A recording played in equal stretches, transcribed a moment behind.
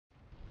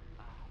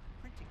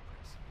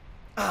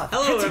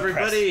Hello,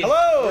 everybody.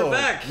 Hello. We're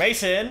back.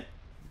 Mason.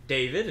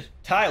 David.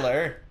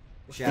 Tyler.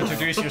 Shadow.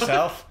 Introduce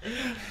yourself.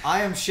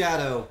 I am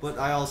Shadow, but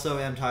I also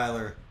am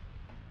Tyler.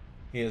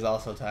 He is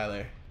also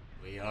Tyler.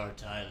 We are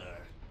Tyler.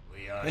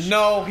 We are.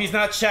 No, he's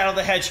not Shadow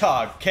the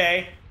Hedgehog,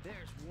 okay?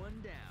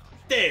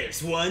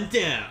 There's one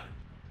down.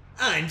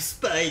 I'm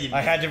Spiderman.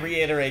 I had to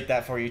reiterate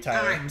that for you,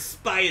 Tyler. I'm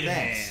Spiderman.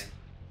 Thanks.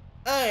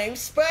 I'm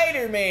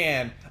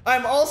Spider-Man.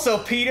 I'm also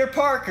Peter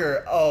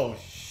Parker. Oh,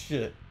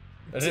 shit.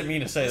 I didn't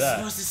mean to say You're that.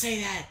 supposed to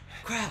say that.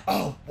 Crap.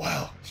 Oh,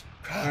 wow.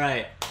 Crap. All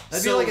right.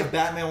 That'd be like if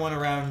Batman went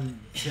around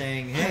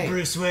saying, "Hey, I'm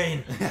Bruce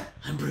Wayne.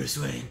 I'm Bruce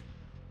Wayne.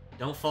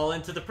 Don't fall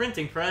into the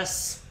printing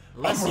press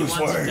unless you Bruce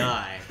want to Wayne.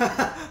 die.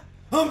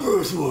 I'm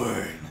Bruce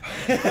Wayne."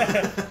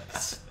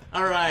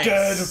 All right.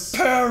 Dead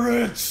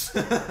parents.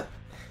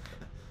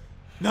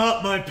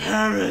 Not my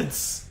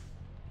parents.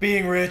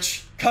 Being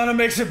rich kind of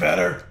makes it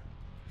better.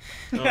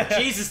 Oh,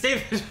 Jesus,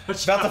 David.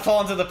 About to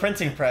fall into the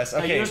printing press.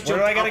 Okay, where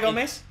do I gotta go,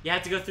 Mace? You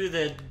have to go through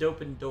the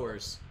open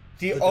doors.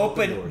 The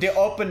open The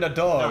No,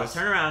 doors.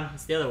 turn around.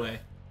 It's the other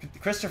way.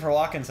 Christopher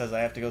Walken says I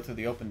have to go through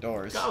the open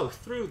doors. Go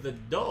through the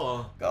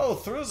door. Go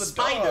through the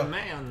door.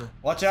 Spider-Man.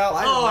 Watch out.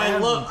 Oh,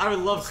 Spider-Man. I would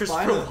love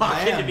Christopher Spider-Man.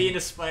 Walken to be in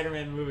a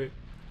Spider-Man movie.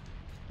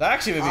 That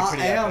actually would be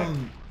pretty epic.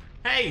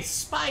 Hey,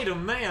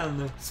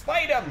 Spider-Man.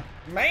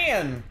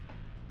 Spider-Man.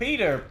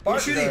 Peter Parker.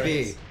 Who should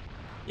he be?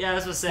 Yeah, I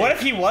was gonna say. What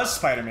if he was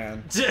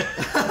Spider-Man?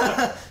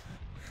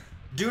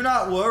 Do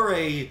not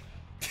worry.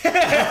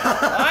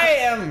 I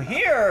am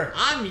here.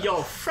 I'm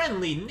your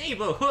friendly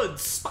neighborhood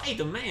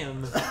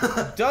Spider-Man.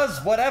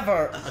 Does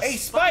whatever a spider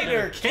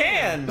spider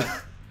can.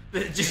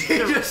 Just, He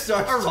just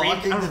starts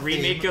talking a the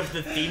remake theme. of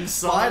the theme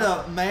song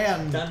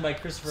Spider-Man. done by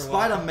Christopher Walken.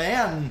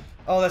 Spider-Man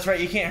Oh, that's right.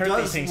 You can't hurt these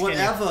does things,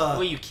 whatever.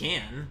 Well, you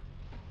can.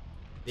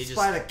 They just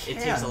Spider it can.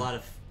 takes a lot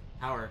of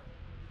power. can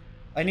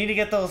you? I need to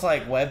get those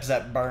like webs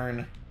that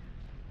burn.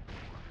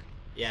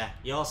 Yeah,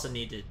 you also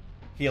need to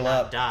Heal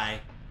not up. die.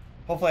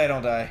 Hopefully I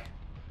don't die.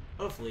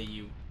 Hopefully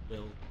you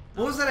will.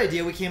 What was that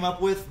idea we came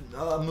up with?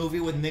 A movie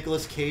with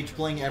Nicolas Cage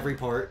playing every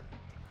part.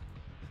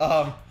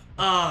 Well,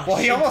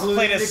 he almost Including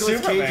played as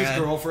Nicolas Cage's Superman.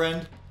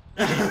 girlfriend.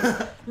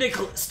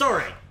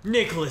 Starring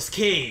Nicolas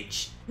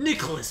Cage.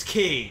 Nicolas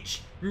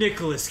Cage.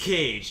 Nicolas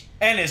Cage.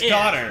 And his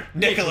daughter,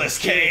 Nicolas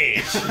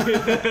Cage.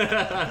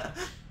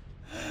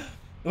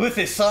 With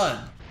his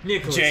son,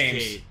 Nicolas James.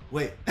 Cage.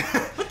 Wait.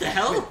 What the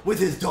hell? With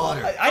his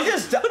daughter. I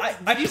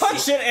you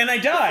punched see- it and I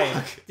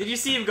died. Did you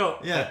see him go?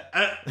 Yeah.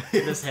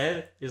 In his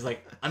head, he was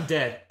like, "I'm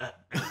dead."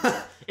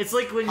 It's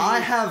like when you, I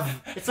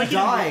have It's like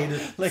died.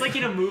 It's like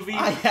in a movie.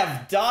 I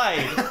have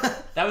died.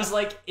 That was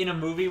like in a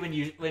movie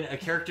when a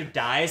character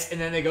dies and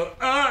then they go,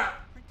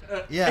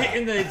 Yeah.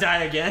 and then they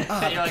die again.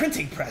 And The you're like,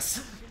 printing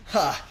press.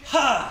 Ha.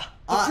 ha!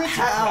 I Printing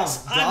have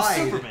press. I'm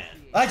died. Superman.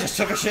 I just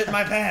took a shit in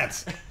my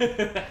pants.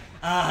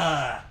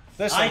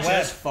 There's some I web.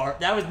 just fart.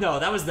 That was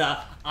the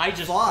I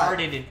just Fart.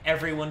 farted and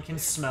everyone can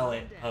smell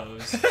it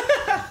pose.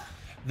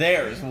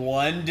 There's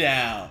one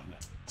down.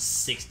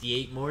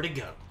 68 more to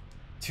go.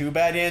 Too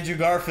bad Andrew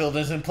Garfield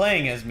isn't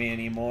playing as me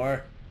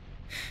anymore.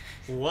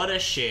 What a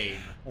shame.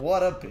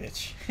 What a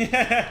bitch.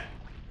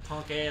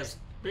 Punk ass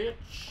bitch.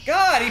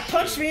 God, he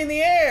punched me in the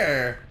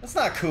air. That's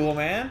not cool,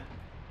 man.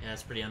 Yeah,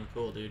 that's pretty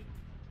uncool, dude.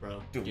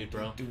 Bro. Dude,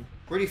 bro.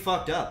 Pretty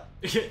fucked up.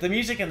 The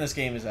music in this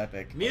game is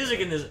epic. Music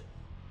in this...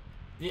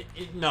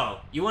 No.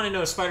 You want to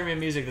know Spider-Man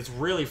music that's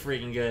really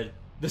freaking good?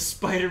 The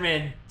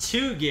Spider-Man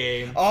 2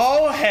 game.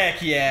 Oh,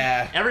 heck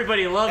yeah.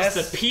 Everybody loves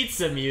That's- the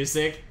pizza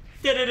music.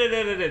 You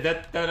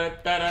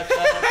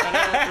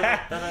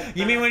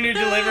You mean when you're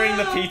delivering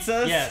the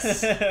pizzas?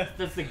 Yes.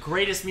 That's the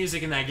greatest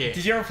music in that game.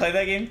 Did you ever play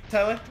that game,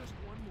 Tyler?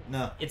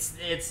 No. It's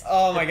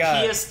Oh my the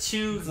God. PS2 This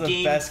is the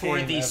game best for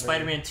game the ever.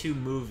 Spider-Man 2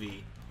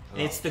 movie.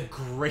 And it's the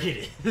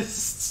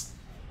greatest.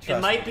 It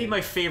Trust might me. be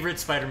my favorite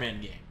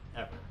Spider-Man game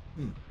ever.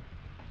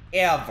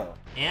 Ever.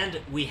 And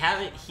we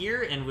have it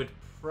here and would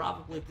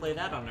probably play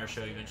that on our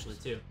show eventually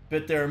too.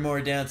 But there are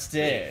more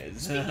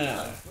downstairs. Speaking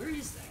of, where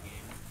is that game?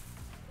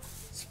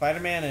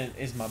 Spider-Man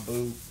is my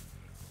boo.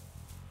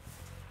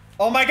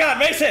 Oh my God,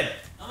 Mason!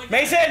 Oh my God.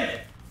 Mason!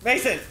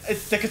 Mason!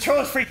 The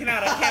controller's freaking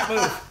out. I can't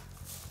move.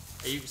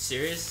 Are you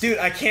serious? Dude,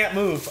 I can't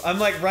move. I'm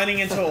like running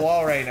into a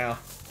wall right now.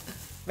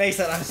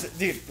 Mason,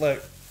 dude,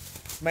 look.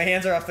 My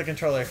hands are off the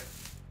controller.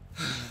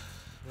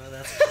 Well,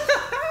 that's...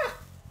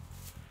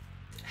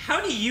 How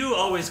do you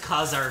always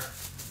cause our...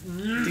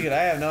 Dude,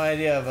 I have no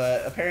idea,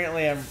 but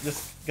apparently I'm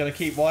just gonna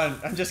keep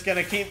I'm just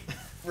gonna keep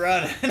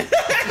running.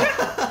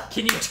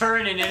 Can you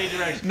turn in any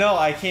direction? No,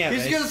 I can't.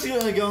 He's Mason. just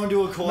gonna go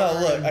into a corner No,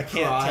 look, and I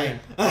can't cry. turn.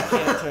 I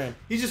can't turn.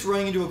 He's just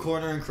running into a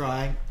corner and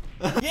crying.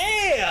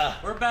 Yeah!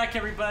 We're back,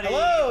 everybody.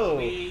 Hello.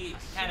 We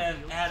kind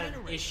of had an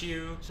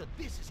issue.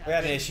 We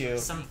had an issue.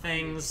 Some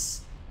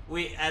things.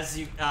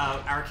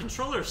 Our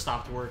controller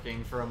stopped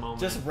working for a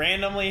moment. Just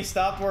randomly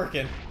stopped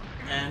working.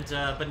 And,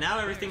 but now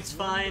everything's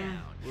fine.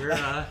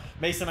 We're,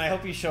 Mason, I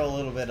hope you show a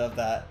little bit of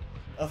that.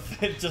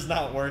 Of it just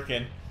not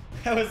working.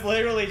 I was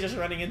literally just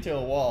running into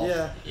a wall.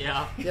 Yeah.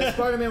 yeah. Yeah,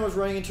 Spider-Man was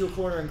running into a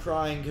corner and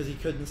crying because he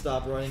couldn't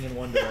stop running in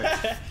one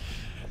direction.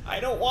 I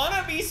don't want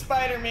to be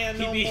Spider-Man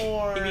no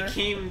more. He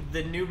became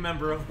the new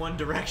member of One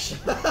Direction.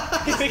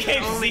 He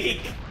became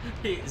Zeke.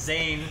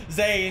 Zane.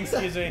 Zane,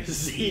 excuse me.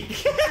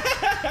 Zeke.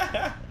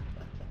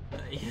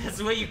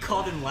 That's what you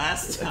called him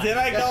last time. Did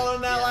I call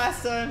him that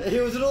last time? He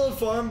was an old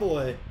farm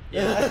boy.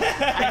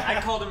 Yeah.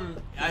 I called him.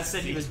 I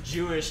said he was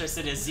Jewish. I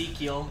said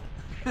Ezekiel.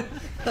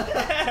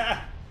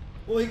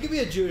 Well, he could be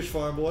a Jewish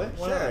farm boy.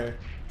 Why not? Sure.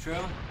 True.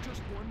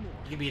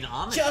 He could be an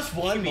Amish. Just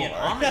one he could more. Be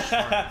an Amish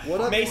farm.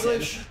 What up, Mason?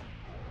 English?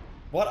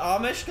 What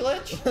Amish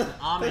glitch?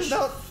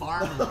 Amish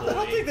farm boy. I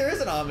don't think there is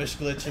an Amish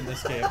glitch in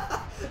this game.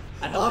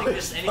 I don't think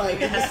there's anything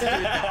that has to do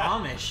with the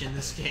Amish in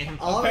this game.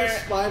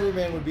 Amish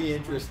Spider-Man would be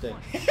interesting.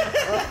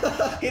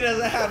 He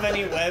doesn't have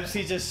any webs.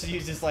 He just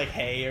uses like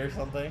hay or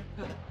something.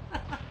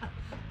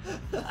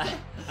 I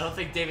don't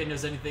think David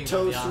knows anything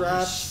Toast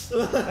about the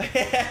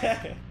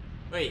Amish. wraps.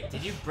 Wait,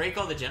 did you break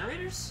all the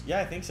generators? Yeah,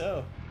 I think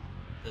so.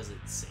 Does it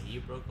say you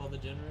broke all the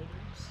generators?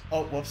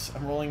 Oh, whoops!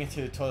 I'm rolling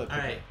into the toilet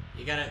paper. Alright,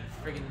 you gotta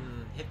friggin'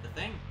 hit the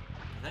thing,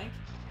 I think.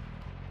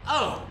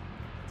 Oh!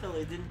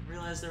 Totally didn't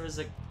realize there was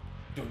a...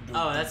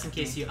 Oh, that's in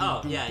case you...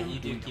 Oh, yeah, you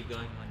do keep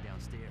going.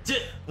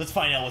 Let's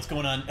find out what's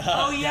going on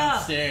Oh, yeah!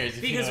 downstairs,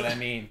 if you know Because what I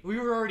mean. we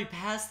were already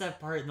past that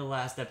part in the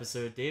last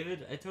episode,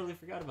 David. I totally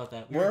forgot about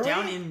that. We Were were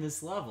down we? in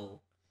this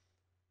level.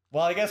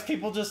 Well, I guess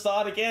people just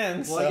saw it again,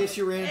 Well, so... I guess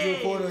you ran into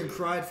a corner Hey. and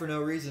cried for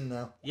no reason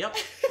now. Yep,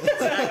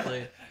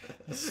 exactly.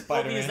 Well,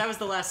 Spider-Man. because that was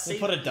the last We'll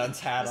save... put a dunce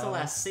That hat was on. the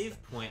last save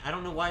point. I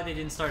don't know why they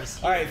didn't start us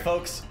here. Alright,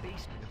 folks.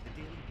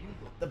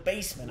 The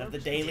basement of the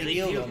Daily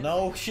Bugle.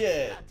 No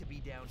shit.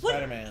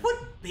 Spider-Man.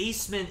 What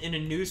basement in a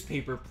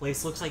newspaper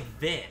place looks like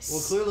this?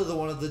 Well, clearly the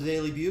one of the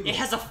Daily Bugle. It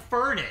has a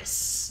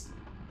furnace.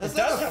 That's It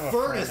not does a have a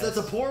furnace. furnace. That's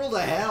a portal to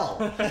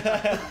hell.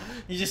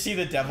 You just see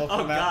the devil Oh,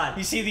 come out. God.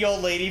 You see the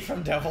old lady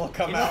from Devil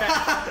come In out.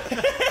 fact,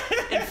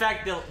 in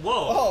fact, they'll...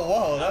 Whoa. Oh,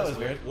 whoa, that was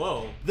weird.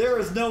 Whoa. There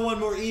is no one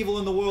more evil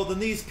in the world than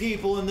these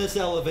people in this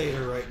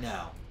elevator right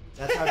now.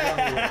 That's how dumb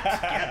it works.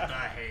 Get the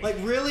hate. Like,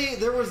 really?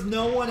 There was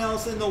no one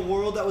else in the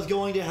world that was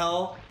going to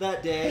hell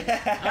that day?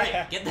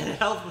 Alright, get that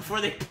help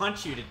before they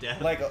punch you to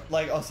death. like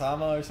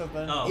Osama or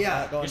something. Oh, Yeah.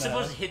 Not going you're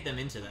supposed to to hit them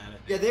into that.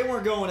 Yeah, they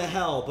weren't going to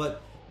hell,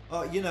 but,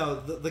 you know,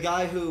 the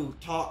guy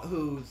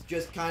who's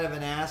just kind of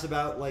an ass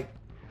about, like,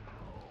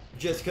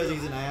 just because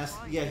he's an ass,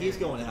 yeah, he's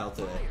going to hell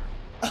today.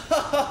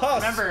 Oh,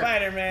 Remember,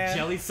 Spider-Man.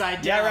 Jelly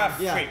side Yeah, down. Raph,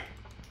 Yeah. freak.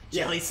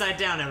 Jelly side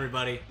down,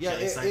 everybody. Yeah,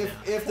 Jelly side down.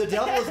 if the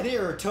devil is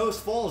near,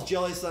 toast falls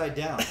jelly side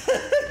down. He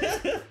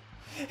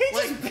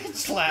just bitch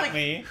slapped like,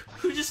 me.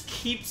 Who just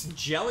keeps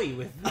jelly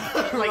with them?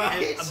 Like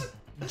Right?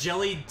 a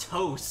jellied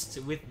toast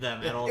with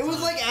them at all It was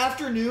times. like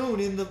afternoon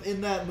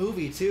in that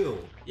movie too.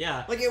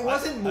 Yeah. Like it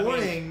wasn't I mean-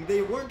 morning.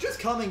 They weren't just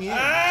coming in.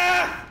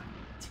 Ah!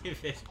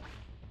 David,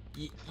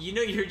 you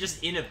know you're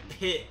just in a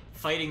pit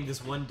fighting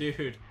this one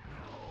dude.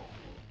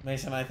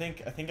 Mason, I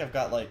think I've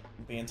got like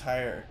the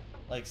entire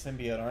like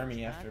symbiote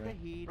army after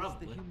me.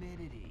 Probably.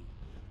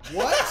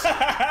 What?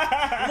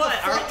 What?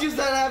 What Are, does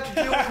that have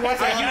to do with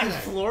what's are you in happening?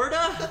 Florida?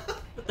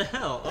 What the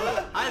hell?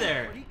 Oh, hi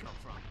there.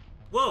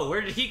 Whoa, where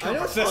did he come I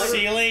know from? The Spider-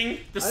 ceiling.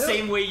 The I don't-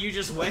 same way you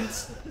just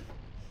went?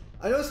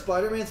 I know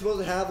Spider-Man's supposed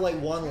to have like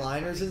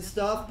one-liners and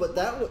stuff, but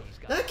that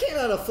came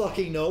out of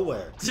fucking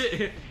nowhere.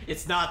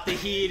 It's not the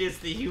heat, it's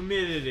the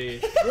humidity.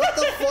 What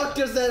the fuck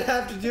does that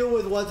have to do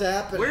with what's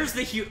happening? Where's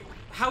the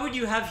How would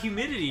you have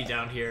humidity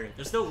down here?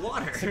 There's no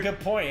water. That's a good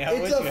point. How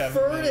It's would you a have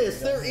furnace.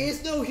 humidity? There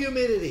is no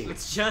humidity.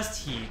 It's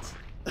just heat.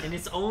 And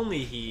it's only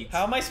heat.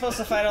 How am I supposed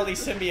to fight all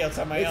these symbiotes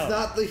on my It's own?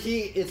 not the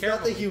heat. It's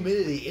not the Careful.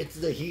 humidity. It's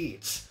the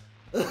heat.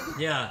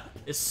 Yeah.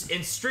 It's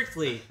and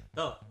strictly.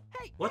 Oh.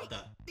 What the?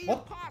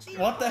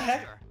 What the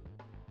heck?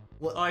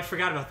 Oh, I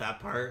forgot about that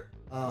part.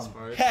 This Um,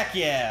 part. Heck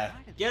yeah!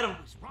 Get them.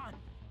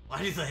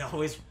 Why do they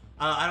always?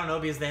 I don't know,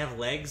 because they have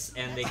legs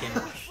and they can.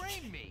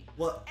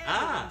 What?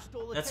 Ah,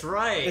 that's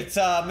right. It's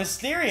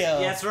Mysterio. Yeah,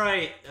 that's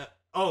right.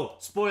 Oh,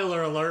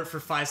 spoiler alert for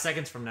 5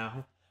 seconds from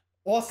now.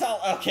 Well, it's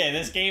not okay.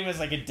 This game is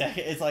like a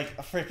decade. It's like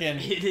a freaking.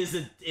 It is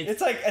a.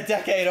 It's like a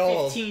decade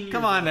old. 15 years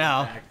Come on old,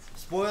 now. in fact.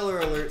 Spoiler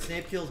alert: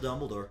 Snape kills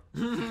Dumbledore.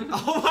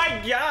 Oh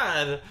my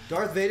god!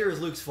 Darth Vader is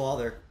Luke's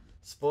father.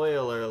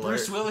 Spoiler alert.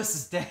 Bruce Willis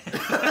is dead.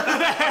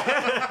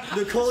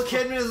 Nicole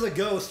Kidman is a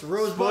ghost.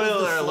 Rosebud is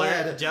Spoiler the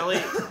alert.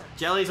 sled.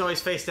 Jelly's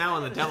always face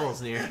down when the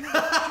devil's near.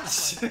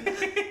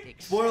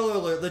 Spoiler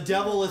alert: the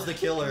devil is the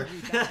killer.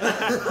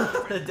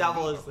 The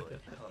devil is the.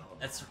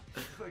 That's.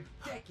 For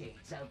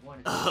decades, I've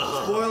wanted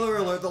Spoiler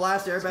alert: the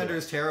Last Airbender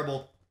is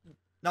terrible.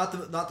 Not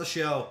the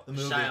show, the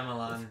movie.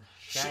 Shyamalan.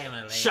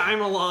 Shyamalan.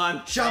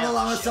 Shyamalan.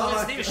 Shyamalan Oh, his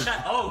Sonic. name is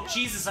Oh,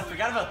 Jesus! I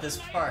forgot about this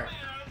part.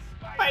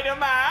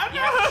 Spider-Man.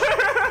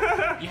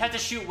 You had to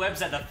shoot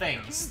webs at the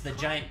things, the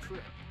giant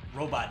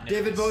robot nipples.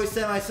 David Bowie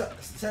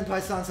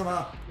Senpai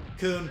Sansama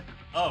Kun.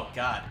 Oh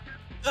God.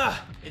 Ugh.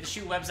 You had to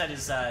shoot webs at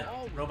his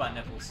robot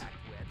nipples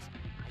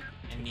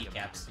and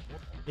kneecaps.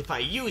 If I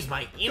use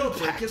my Go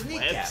break impact his webs,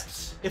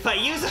 kneecaps. if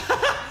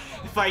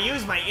I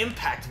use my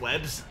impact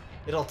webs,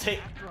 it'll take.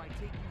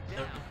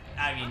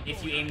 I mean,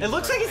 if you aim. It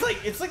looks like he's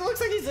like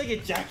looks like he's like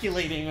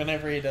ejaculating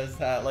whenever he does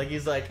that. Like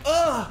he's like,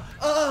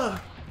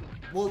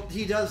 Well,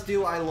 he does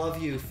do "I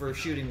love you" for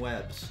shooting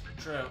webs.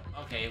 True.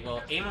 Okay,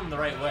 well, aim him the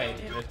right way,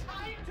 David.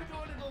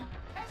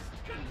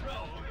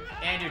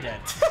 And you're dead.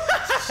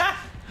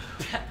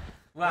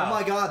 Wow. Oh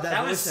my God,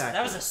 that voice actor.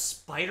 That was a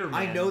Spider-Man.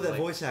 I know that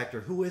voice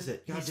actor. Who is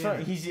it? God damn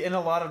it. He's in a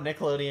lot of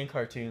Nickelodeon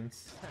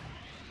cartoons.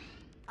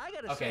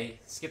 Okay,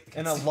 skip the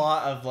In a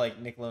lot of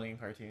like Nickelodeon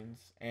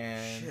cartoons.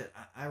 And Shit,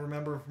 I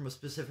remember him from a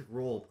specific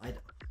role.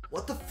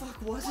 What the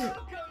fuck was it?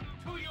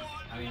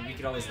 I mean, we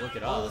could always look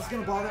it Oh, up. that's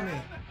gonna bother me.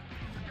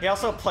 he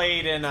also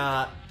played in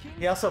Ned's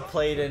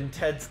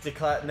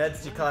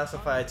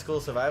Declassified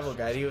School Survival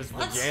Guide. He was the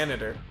What?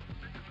 janitor.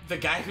 The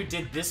guy who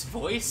did this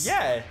voice?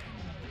 Yeah.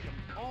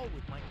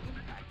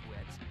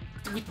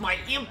 With my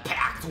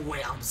impact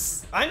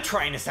webs. I'm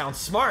trying to sound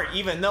smart,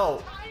 even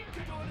though.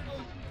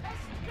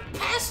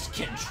 Pest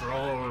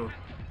control.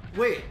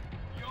 Wait.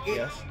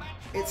 Yes.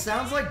 It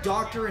sounds like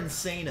Dr.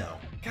 Insano.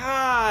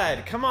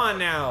 God, come on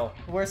now.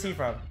 Where's he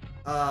from?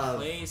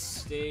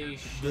 PlayStation.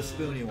 The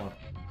spoony one.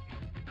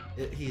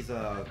 He's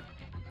an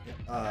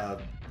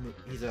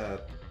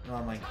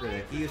online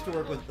critic. He used to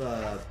work with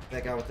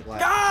that guy with the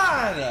glasses.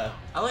 God!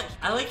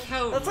 I like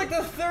how That's like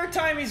the third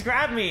time he's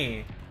grabbed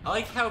me. I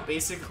like how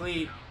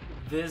basically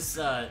this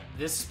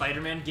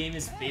Spider-Man game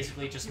is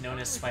basically just known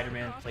as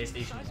Spider-Man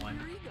PlayStation 1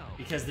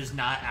 because there's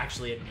not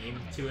actually a name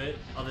to it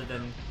other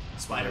than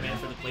Spider-Man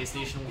for the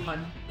PlayStation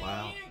 1.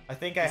 Wow. I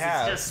think I It's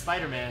have. just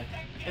Spider-Man.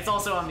 It's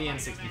also on the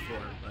N64,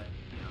 but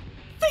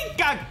Think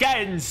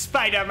again,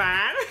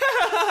 Spider-Man!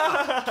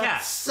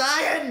 Cat.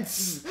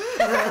 Science!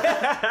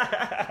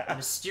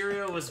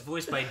 Mysterio was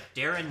voiced by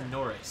Darren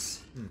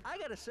Norris. I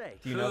gotta say.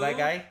 Do you know that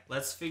guy?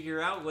 Let's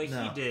figure out what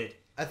No. he did.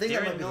 I think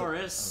that might Darren be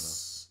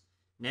Norris.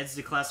 Ned's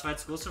Declassified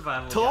School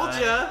Survival Told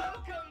Guide.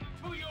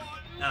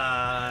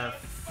 ya!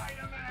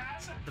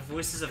 The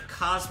voices of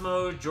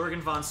Cosmo, Jorgen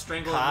von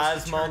Strangle,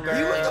 Cosmo and Mr. Turner.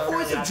 You were the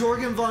voice of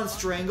Jorgen von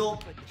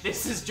Strangle?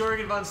 This is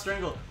Jorgen von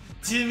Strangle.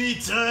 Timmy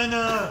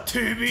Turner!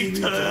 Timmy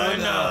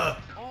Turner.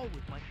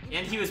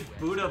 And he was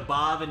Buddha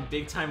Bob in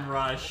Big Time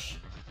Rush.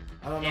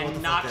 I don't know what the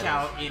And fuck that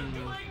Knockout in...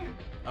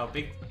 Oh,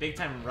 Big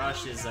Time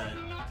Rush is a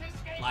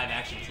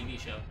live-action TV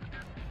show.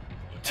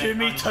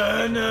 Timmy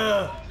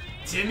Turner!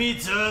 Timmy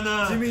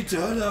Turner! Timmy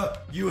Turner,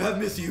 you have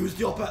misused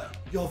your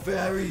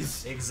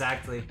fairies,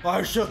 Exactly.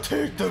 I shall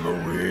take them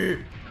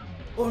away.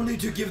 only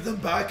to give them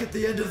back at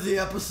the end of the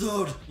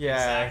episode.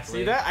 Yeah, Exactly.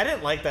 see that? I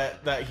didn't like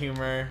that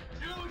humor.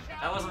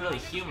 That wasn't really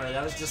humor,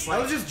 that was just like...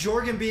 That was just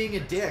Jorgen being a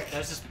dick. That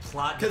was just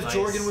plot Because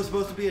device. Jorgen was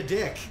supposed to be a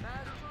dick.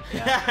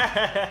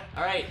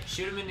 Alright,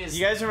 shoot him in his...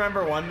 You guys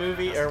remember one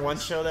movie or one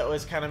show that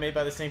was kind of made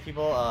by the same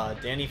people?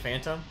 Danny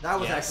Phantom? That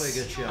was Yes. actually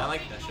a good show. I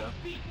like that show.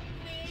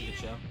 It's a good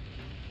show.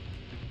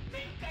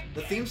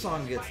 The theme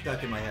song gets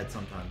stuck in my head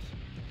sometimes.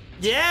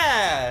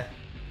 Yeah!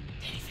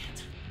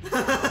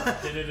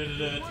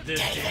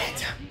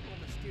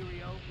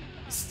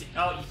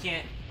 Oh, you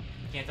can't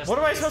touch What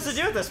the am I supposed to mazes.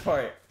 do at this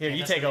part? Here, Can't you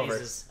touch take the over.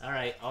 mazes.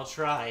 Alright, I'll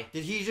try.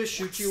 Did he just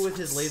shoot you with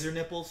his laser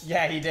nipples?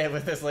 Yeah, he did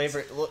with this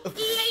labor.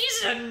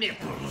 Laser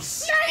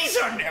nipples!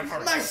 Laser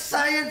nipples! My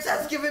science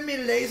has given me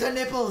laser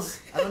nipples!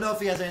 I don't know if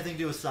he has anything to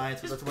do with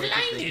science, but that's what I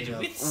keep thinking of.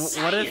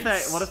 Blinded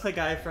with What if the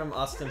guy from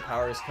Austin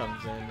Powers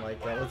comes in?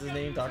 Like, what's his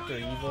name? Dr.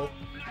 Evil?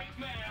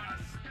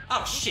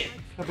 Oh shit!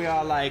 He'll be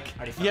all like,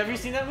 Already you ever found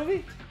seen that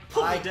movie?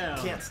 I down.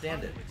 can't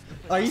stand it.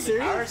 Are you Austin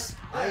serious? Powers?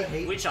 I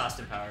hate Which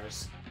Austin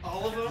Powers?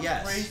 All of them?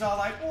 Yes. Where he's all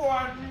like,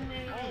 $1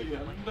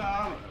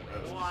 million.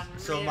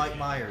 So Mike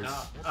Myers.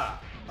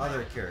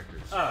 Other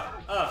characters.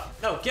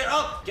 No, get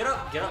up! Get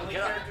up! Get up!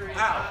 Get up!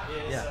 Ow!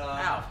 Yeah.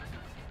 Ow!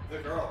 The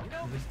girl.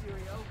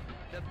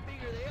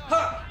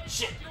 Huh!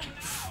 Shit!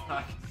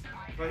 Fuck.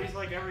 But he's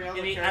like every other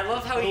I mean, I character.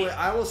 love how he...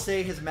 I will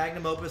say his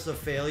magnum opus of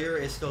failure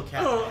is still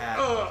Cat in the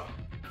Hat.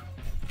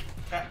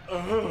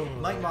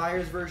 Mike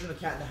Myers' version of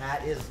Cat in the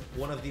Hat is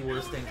one of the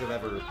worst things I've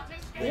ever laid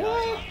eyes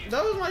What?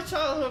 That was my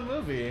childhood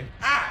movie.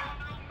 Ah!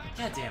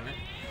 God damn it.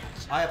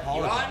 on. I You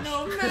apologize. are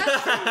no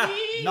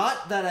masterpiece!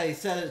 Not that I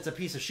said it's a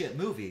piece of shit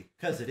movie,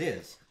 because it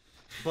is.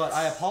 But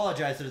I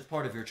apologize that it's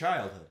part of your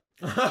childhood.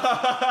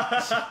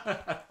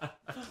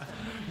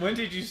 When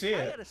did you see I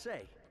it? gotta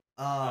say.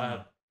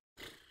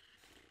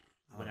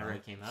 Whenever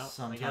it came out, I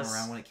Sometime guess.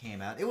 around when it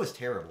came out. It was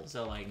terrible,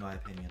 So, like, in my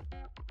opinion.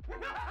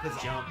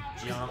 jump.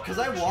 Because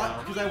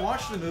I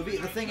watched the movie.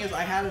 The thing is,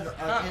 I had an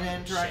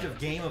interactive shit.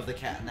 game of the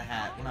Cat in the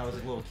Hat when I was a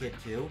little kid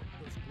too.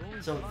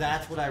 So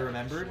that's what I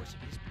remembered.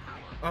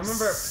 I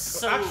remember.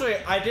 So- Actually,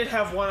 I did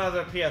have one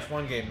other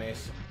PS1 game,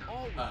 Mace.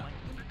 Uh,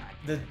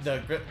 The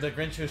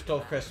Grinch Who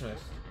Stole Christmas.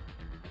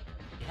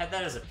 you had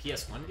that as a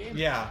PS1 game?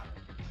 Yeah,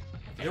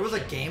 There was a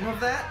game of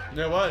that?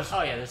 there was.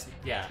 Oh yeah,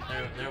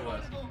 there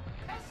was.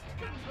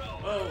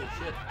 Oh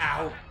shit!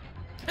 Ow!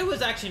 It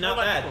was actually not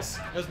Robot bad. nipples.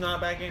 It was not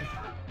a bad game.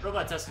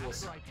 Robot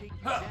testicles.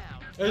 Huh.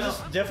 It was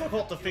just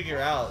difficult to figure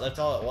out. That's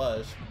all it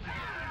was.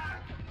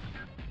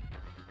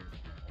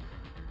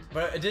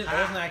 But it didn't. It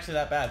wasn't actually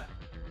that bad.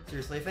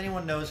 Seriously, if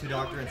anyone knows who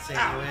Dr.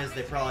 Insano is,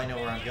 they probably know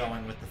where I'm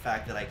going with the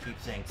fact that I keep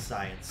saying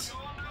science.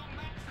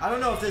 I don't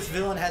know if this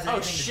villain has Oh,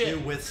 anything to shit.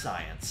 do with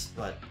science,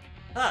 but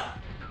Huh.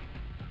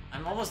 I'm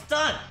I'm almost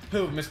done.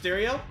 Who,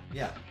 Mysterio?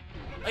 Yeah.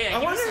 Oh yeah. I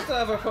give wonder us if they'll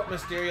ever put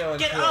Mysterio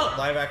Get into up! a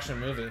live-action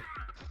movie.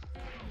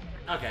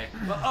 Okay.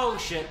 Well, oh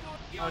shit.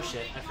 Oh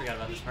shit. I forgot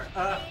about this part.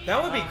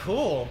 That would be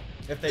cool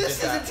if they This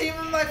did that. isn't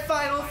even my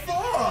final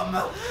form.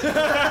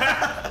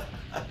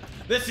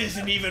 This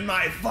isn't even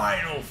my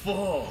final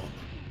form.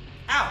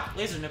 Ow!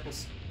 Laser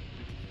nipples.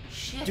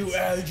 Shit. Do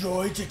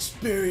androids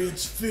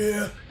experience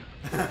fear?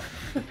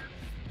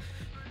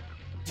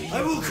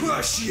 I will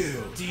crush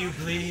you. Do you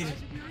bleed?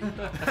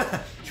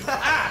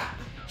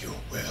 You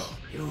will.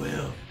 You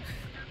will.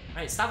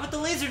 Alright, stop with the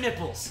laser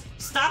nipples.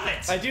 Stop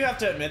it! I do have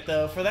to admit,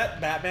 though, for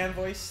that Batman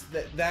voice,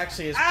 that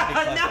actually is pretty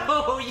clever.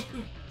 No, you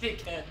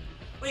dickhead. I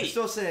Wait.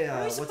 still say, How are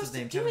we what's supposed his to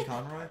name? do Kevin it?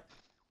 Conroy?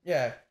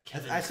 Yeah,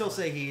 I still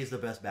say he is the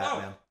best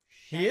Batman.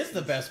 he is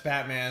the best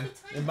Batman,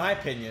 in my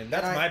opinion.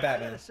 That's my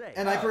Batman.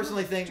 And I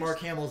personally think Mark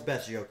Hamill's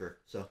best Joker,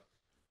 so.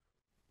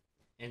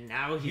 And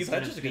now he's Heath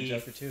gonna Ledger's a good be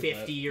Joker, too, but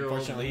 50-year-old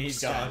unfortunately, Luke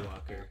he's gone.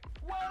 Skywalker.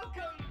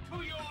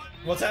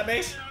 What's that,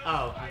 Mace?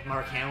 Oh,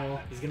 Mark Hamill.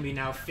 He's gonna be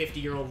now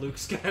 50-year-old Luke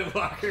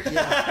Skywalker.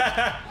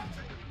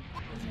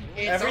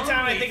 Every time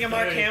I only think of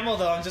Mark 30. Hamill,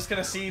 though, I'm just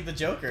gonna see the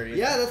Joker. you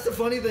know? Yeah, that's the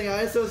funny thing.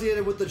 I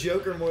associated with the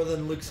Joker more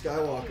than Luke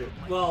Skywalker.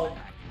 Well,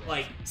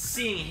 like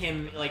seeing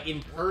him like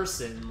in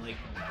person, like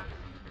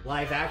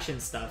live action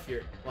stuff.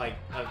 You're like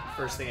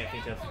first thing I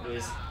think of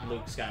is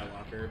Luke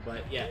Skywalker.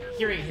 But yeah,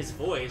 hearing his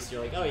voice,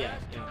 you're like, oh yeah,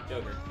 you know,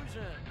 Joker.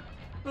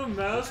 The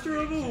master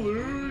of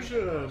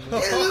illusion.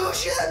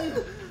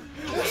 Illusion!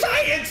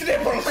 Science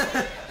nipples!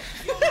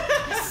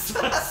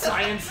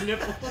 Science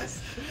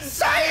nipples.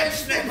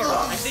 Science nipples!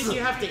 I think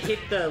you have to hit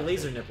the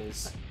laser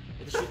nipples.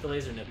 You have to shoot the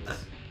laser nipples.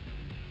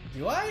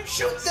 Do I?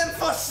 Shoot them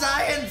for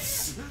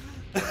science!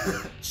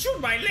 Shoot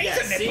my laser Yeah,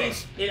 see?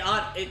 nipples!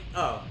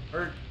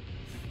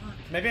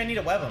 Maybe I need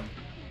to web them.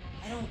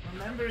 I don't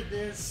remember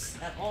this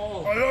at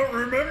all. I don't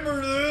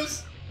remember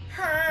this.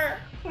 God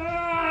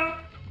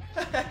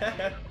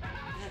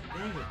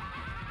dang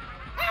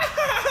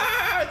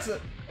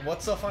it.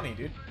 What's so funny,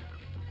 dude?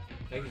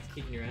 Like it's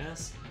kicking your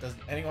ass. Does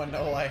anyone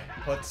know why?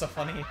 What's so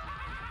funny?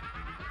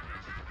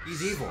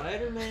 He's evil.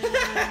 Spider-Man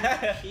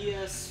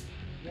PS1.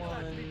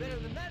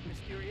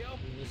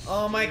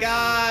 Oh my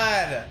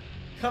god!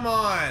 Come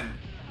on!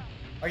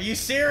 Are you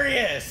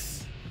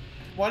serious?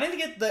 Why didn't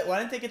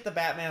they get the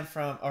Batman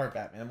from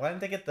Why didn't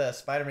they get the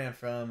Spider-Man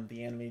from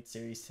the animated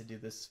series to do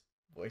this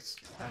voice?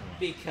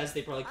 Because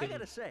they probably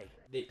couldn't.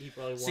 He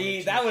probably wanted See,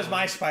 too that much was my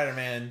money.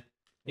 Spider-Man.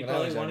 He when I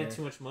probably was wanted younger.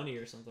 too much money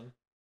or something.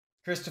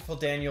 Christopher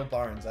Daniel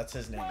Barnes, that's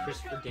his name.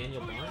 Christopher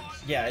Daniel Barnes.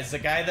 Yeah, it's the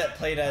guy that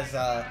played as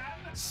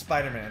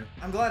Spider-Man.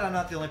 I'm glad I'm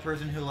not the only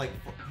person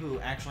who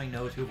actually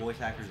knows who voice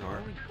actors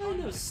are. I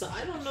know some.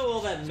 I don't know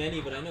all that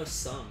many, but I know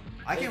some.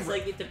 I can It's re-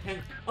 like it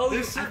depends. Oh,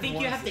 There's I certain think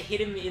you ones have to hit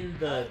him in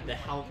the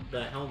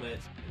helmet,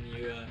 and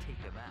you.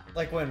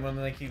 Like when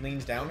like he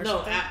leans down or No,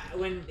 something?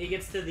 when it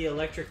gets to the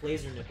electric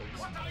laser nipples.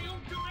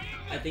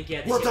 I think you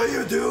have to. What hit are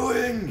you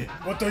doing?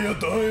 What are you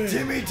doing?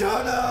 Timmy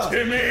Turner!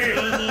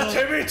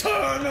 Timmy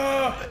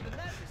Turner!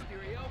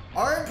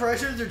 Our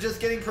impressions are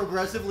just getting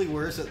progressively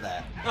worse at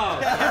that. Oh,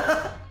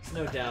 yeah.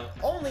 No doubt.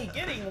 Only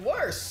getting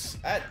worse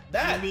at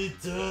that. Timmy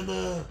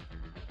Turner!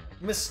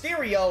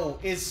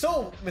 Mysterio is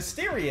so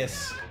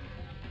mysterious.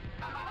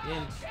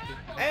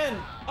 And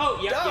Oh,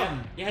 yeah,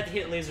 dumb. You had to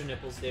hit laser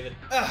nipples, David.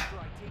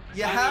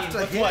 You I have mean, to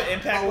with hit what,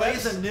 impact a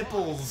webs? laser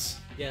nipples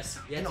Yes.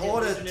 You had in to hit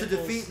order laser to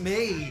nipples, defeat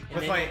me. and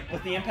with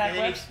then- the impact and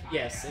then webs?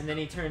 yes, and then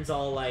he turns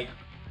all like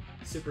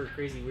super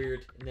crazy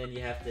weird, and then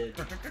you have to.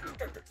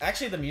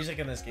 Actually, the music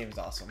in this game is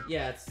awesome.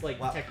 Yeah, it's like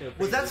Wow. techno.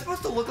 Was that crazy.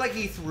 supposed to look like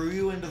he threw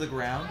you into the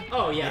ground?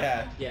 Oh yeah.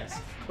 Yeah. Yes.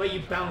 But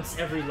you bounce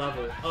every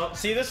level. Oh.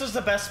 See, this was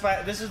the best.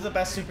 This is the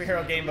best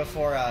superhero game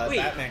before Wait,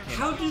 Batman came.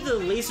 how do the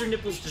laser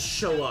nipples just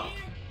show up?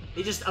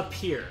 They just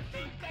appear.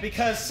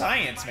 Because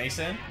science,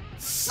 Mason.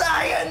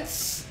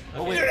 Science!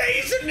 Oh wait.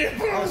 Laser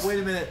nipples. Oh wait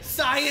a minute.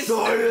 Science.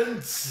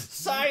 Science!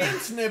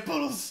 Science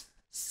nipples.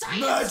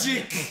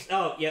 Magic!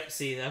 Oh, yep.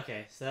 See,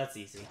 okay, so that's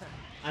easy.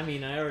 I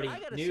mean, I already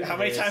knew. How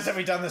many this. times have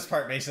we done this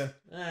part, Mason?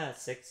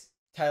 6.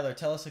 Tyler,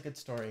 tell us a good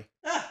story.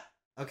 Ah,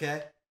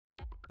 Okay.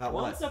 About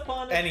once what?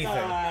 upon a Anything.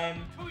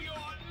 time.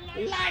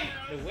 Light,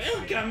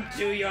 welcome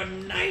to your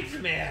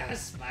nightmare,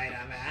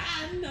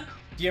 Spider-Man.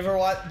 Do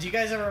you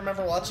guys ever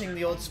remember watching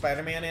the old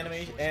Spider-Man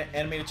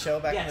animated show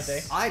back in the day?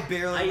 Yes. I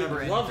barely I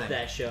remember loved anything.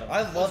 that show.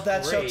 I love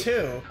that show Great.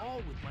 too.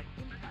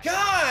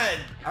 God!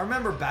 I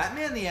remember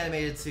Batman the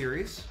animated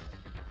series.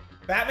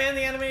 Batman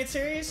the animated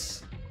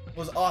series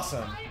was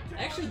awesome.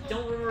 I actually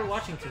don't remember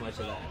watching too much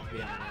of that, to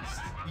be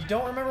honest. You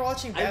don't remember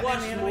watching I Batman the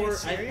watched animated more.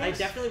 series? I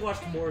definitely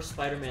watched more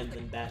Spider-Man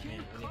than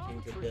Batman when it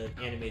came to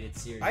the animated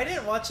series. I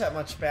didn't watch that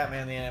much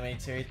Batman the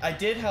animated series. I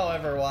did,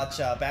 however, watch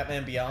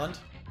Batman Beyond.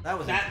 That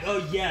was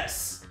Oh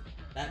yes,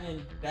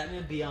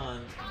 Batman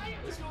Beyond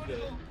was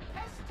good.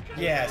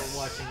 Yes.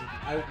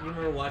 I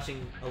remember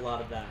watching a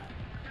lot of that.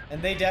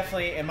 And they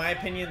definitely, in my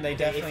opinion, they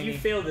definitely. If you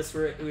fail this,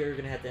 we were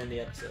gonna have to end the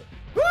episode.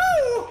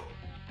 Woo!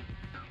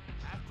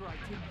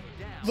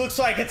 Looks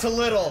like it's a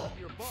little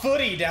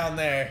footy down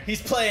there.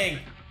 He's playing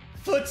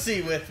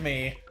footsie with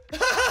me.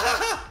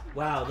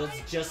 Wow,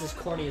 that's just as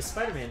corny as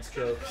Spider-Man's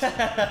joke.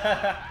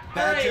 Bad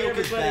Alright, joke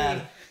is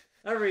everybody.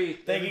 bad.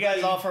 Thank you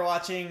guys all for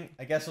watching.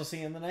 I guess we'll see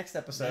you in the next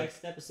episode.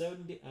 Next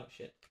episode. Oh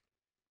shit.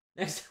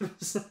 Next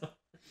episode.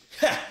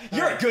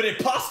 You're a good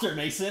imposter,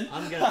 Mason.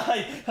 I'm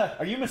gonna.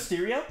 Are you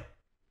Mysterio?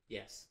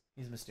 Yes.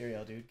 He's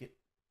Mysterio, dude.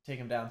 Take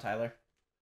him down, Tyler.